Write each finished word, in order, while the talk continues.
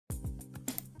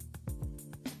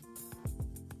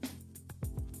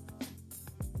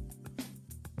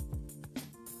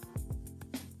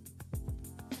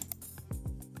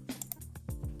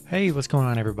Hey, what's going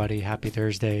on, everybody? Happy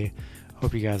Thursday.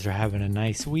 Hope you guys are having a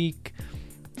nice week.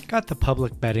 Got the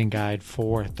public betting guide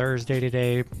for Thursday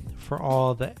today for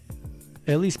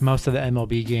at least most of the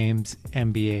MLB games,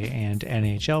 NBA and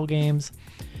NHL games.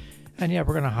 And yeah,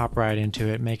 we're going to hop right into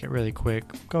it, make it really quick.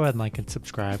 Go ahead and like and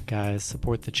subscribe, guys.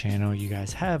 Support the channel. You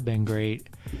guys have been great.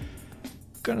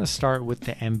 Going to start with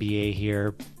the NBA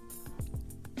here.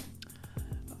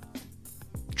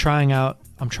 I'm trying out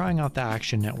the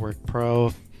Action Network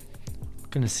Pro.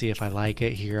 Going to see if I like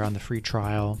it here on the free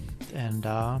trial and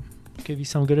give you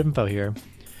some good info here.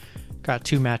 Got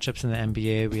two matchups in the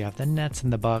NBA. We have the Nets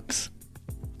and the Bucks.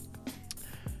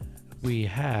 We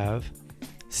have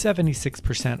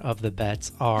 76% of the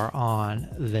bets are on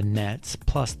the Nets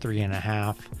plus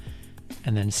 3.5,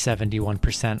 and then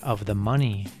 71% of the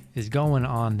money is going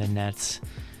on the Nets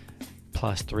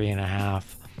plus 3.5.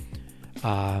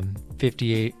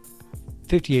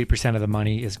 58% of the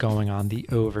money is going on the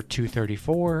over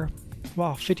 234,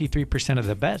 while 53% of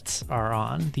the bets are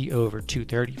on the over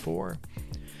 234.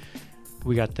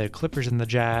 We got the Clippers and the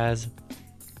Jazz.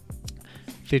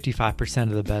 55%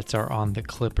 of the bets are on the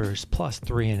Clippers plus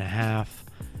 3.5.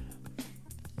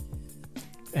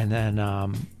 And then,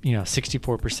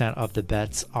 64% of the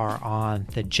bets are on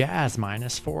the Jazz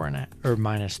minus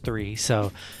 3.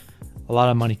 So a lot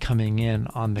of money coming in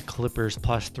on the Clippers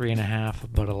plus 3.5,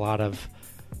 but a lot of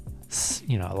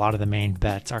the main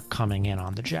bets are coming in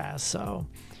on the Jazz. So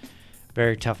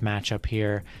very tough matchup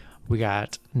here. We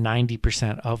got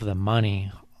 90% of the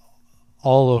money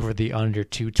all over the under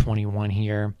 221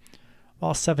 here,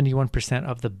 while 71%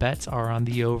 of the bets are on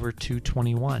the over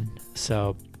 221.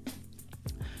 So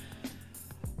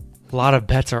a lot of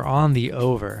bets are on the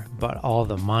over, but all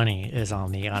the money is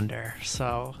on the under.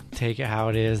 So take it how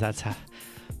it is. That's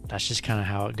just kind of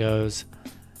how it goes.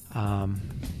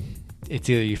 It's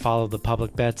either you follow the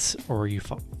public bets or you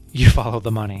follow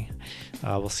the money.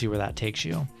 We'll see where that takes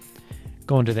you.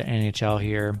 Going to the NHL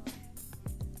here.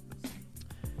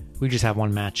 We just have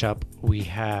one matchup. We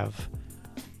have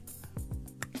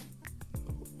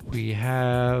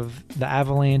the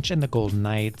Avalanche and the Golden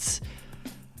Knights.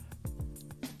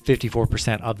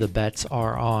 54% of the bets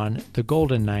are on the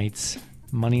Golden Knights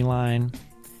money line,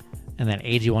 and then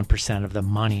 81% of the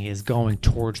money is going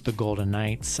towards the Golden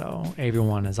Knights. So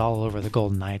everyone is all over the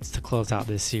Golden Knights to close out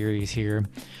this series here.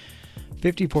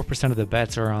 54% of the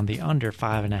bets are on the under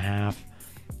 5.5,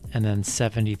 and then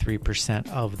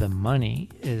 73% of the money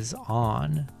is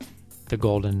on the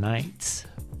Golden Knights.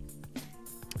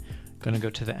 Going to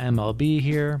go to the MLB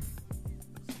here.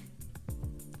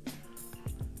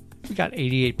 We got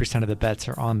 88% of the bets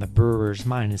are on the Brewers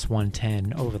minus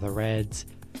 110 over the Reds.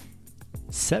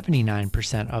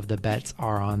 79% of the bets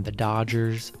are on the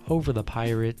Dodgers over the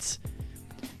Pirates.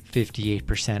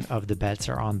 58% of the bets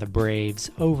are on the Braves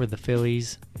over the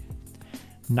Phillies.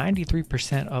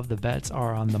 93% of the bets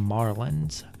are on the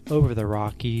Marlins over the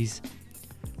Rockies.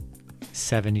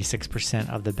 76%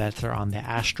 of the bets are on the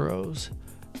Astros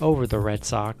over the Red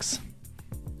Sox.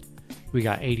 We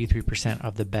got 83%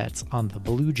 of the bets on the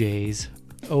Blue Jays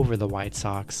over the White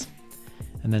Sox.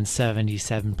 And then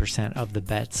 77% of the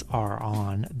bets are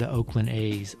on the Oakland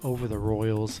A's over the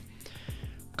Royals.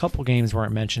 A couple games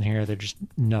weren't mentioned here. There's just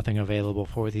nothing available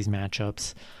for these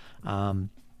matchups.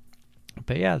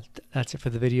 But yeah, that's it for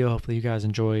the video. Hopefully you guys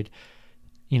enjoyed.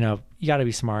 You got to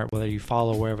be smart, whether you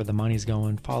follow wherever the money's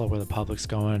going, follow where the public's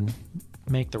going.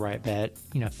 Make the right bet.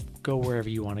 Go wherever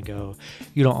you want to go.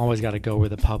 You don't always got to go where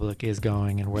the public is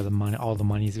going and where all the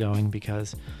money's going,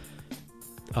 because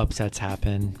upsets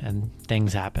happen and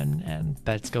things happen and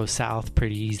bets go south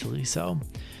pretty easily. So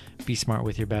be smart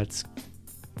with your bets.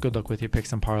 Good luck with your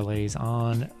picks and parlays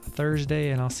on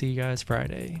Thursday, and I'll see you guys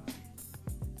Friday.